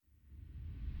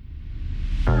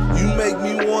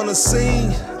me wanna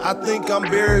sing, I think I'm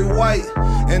Barry White.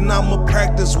 And I'ma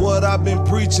practice what I've been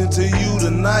preaching to you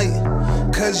tonight.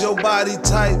 Cause your body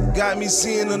type got me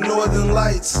seeing the northern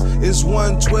lights. It's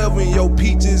 112 and your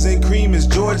peaches and cream is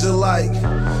Georgia-like.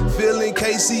 Feeling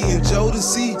Casey and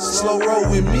Jodeci, slow roll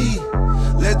with me.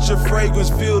 Let your fragrance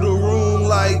fill the room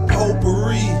like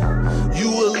potpourri. You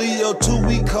a Leo too,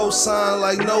 we co-sign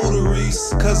like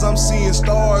notaries. Cause I'm seeing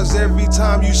stars every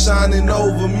time you shining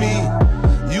over me.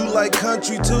 You like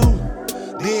country too?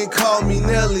 Then call me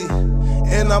Nelly.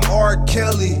 And I'm R.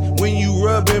 Kelly when you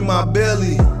rubbing my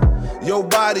belly. Your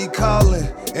body calling,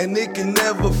 and it can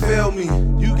never fail me.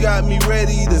 You got me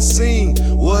ready to sing,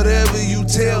 whatever you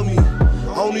tell me.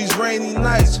 On these rainy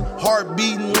nights, heart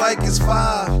beating like it's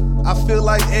 5. I feel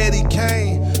like Eddie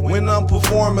Kane when I'm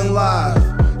performing live.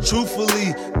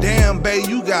 Truthfully, damn babe,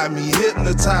 you got me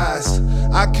hypnotized.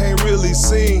 I can't really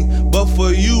sing, but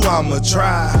for you I'ma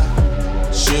try.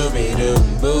 Shooby-doo,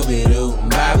 booby-doo,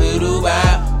 bop-doo,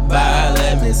 bop, bop.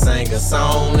 Let me sing a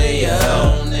song to ya.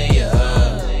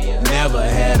 Never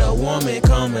had a woman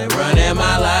come and run in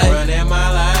my life.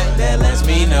 That lets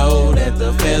me know that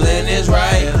the feeling is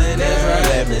right.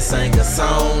 Let me sing a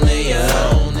song to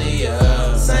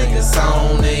ya. Sing a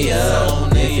song to ya.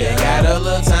 If you got a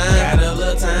little time,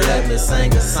 let me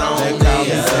sing a song to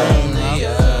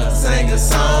ya. Sing a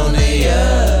song to ya.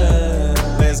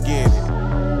 Let's get it.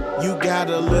 You got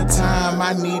a little time,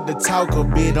 I need to talk a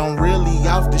bit. I'm really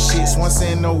off the shits. Once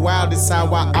in a while, that's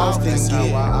how I often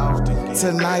get.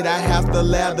 Tonight I have to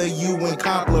lather you in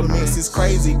compliments. It's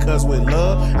crazy cause with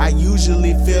love, I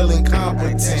usually feel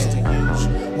incompetent.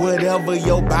 Whatever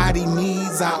your body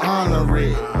needs, I honor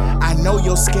it. I know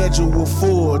your schedule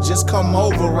full, just come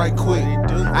over right quick.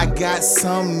 I got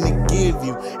something to give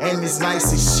you, and it's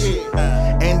nice as shit.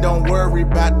 And don't worry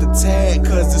about the tag,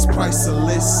 cause it's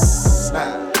priceless.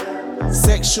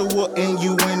 Sexual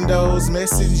innuendos,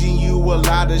 messaging you a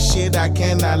lot of shit I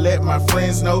cannot let my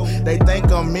friends know. They think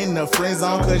I'm in the friend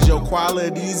zone cause your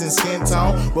qualities and skin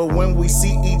tone. But when we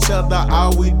see each other,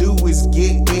 all we do is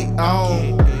get it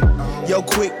on. Your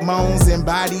quick moans and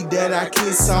body that I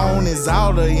kiss on is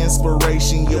all the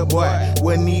inspiration your boy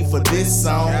would need for this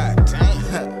song.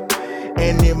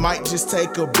 And it might just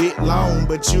take a bit long,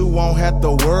 but you won't have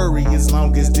to worry as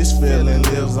long as this feeling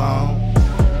lives on.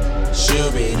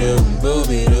 Shooby-doo,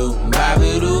 booby-doo,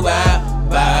 bop-doo, bop,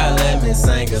 bop. Let me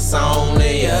sing a song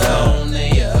to ya.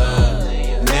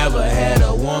 Never had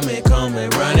a woman come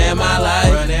and run in my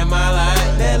life.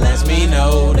 That lets me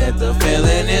know that the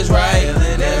feeling is right.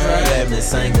 Let me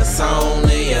sing a song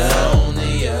to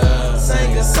ya.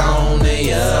 Sing a song to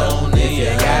ya. If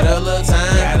you got a little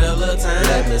time,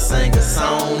 let me sing a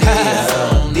song to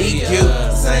ya.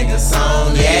 DQ, sing a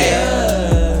song to ya.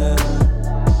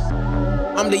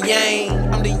 I'm the yang,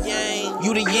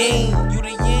 you the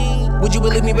yin, Would you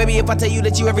believe me, baby, if I tell you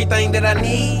that you everything that I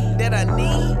need?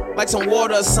 Like some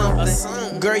water or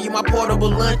something. Girl, you my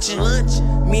portable luncheon.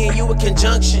 Me and you a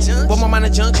conjunction. But my mind a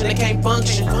junction, it can't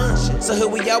function. So here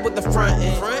we are with the front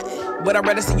end. But I'd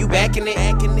rather see you back in it.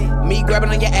 Me grabbing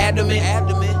on your abdomen.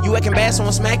 You acting bad, so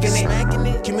I'm smacking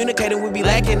it. Communicating, we be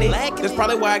lacking it. That's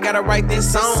probably why I gotta write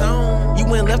this song. You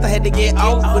went left, I had to get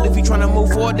off. But if you tryna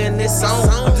move forward, then this song.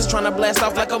 I'm just tryna blast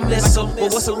off like a missile.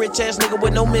 But what's a rich ass nigga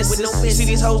with no misses? See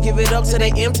these hoes give it up till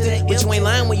they empty. But you ain't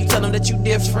lying when you tell them that you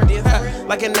different.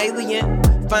 Like an alien.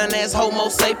 Fine ass homo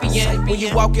sapien. When you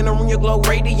walk in the room, you glow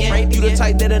radiant. You the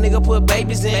type that a nigga put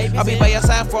babies in. I'll be by your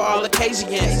side for all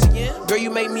occasions. Girl, you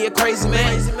make me a crazy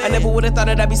man. I never would've thought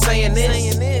that I'd be saying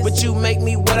this, but you make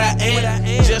me what I am.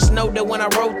 Just know that when I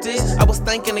wrote this, I was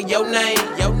thinking of your name.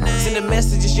 Send the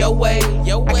messages your way. I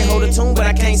can hold a tune, but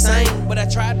I can't sing. But I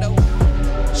tried though.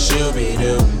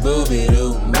 Shooby-doo,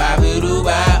 booby-doo, bop-doo,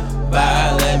 bop,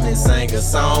 bop. Let me sing a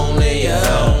song to ya.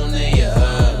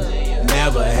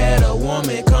 Never had a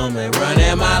woman come and run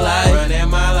in my life.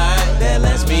 That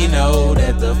lets me know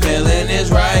that the feeling is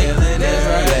right.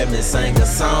 Let me sing a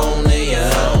song to ya.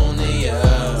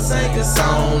 Sing a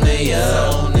song to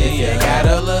ya. If you got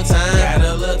a little time,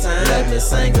 let me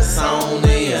sing a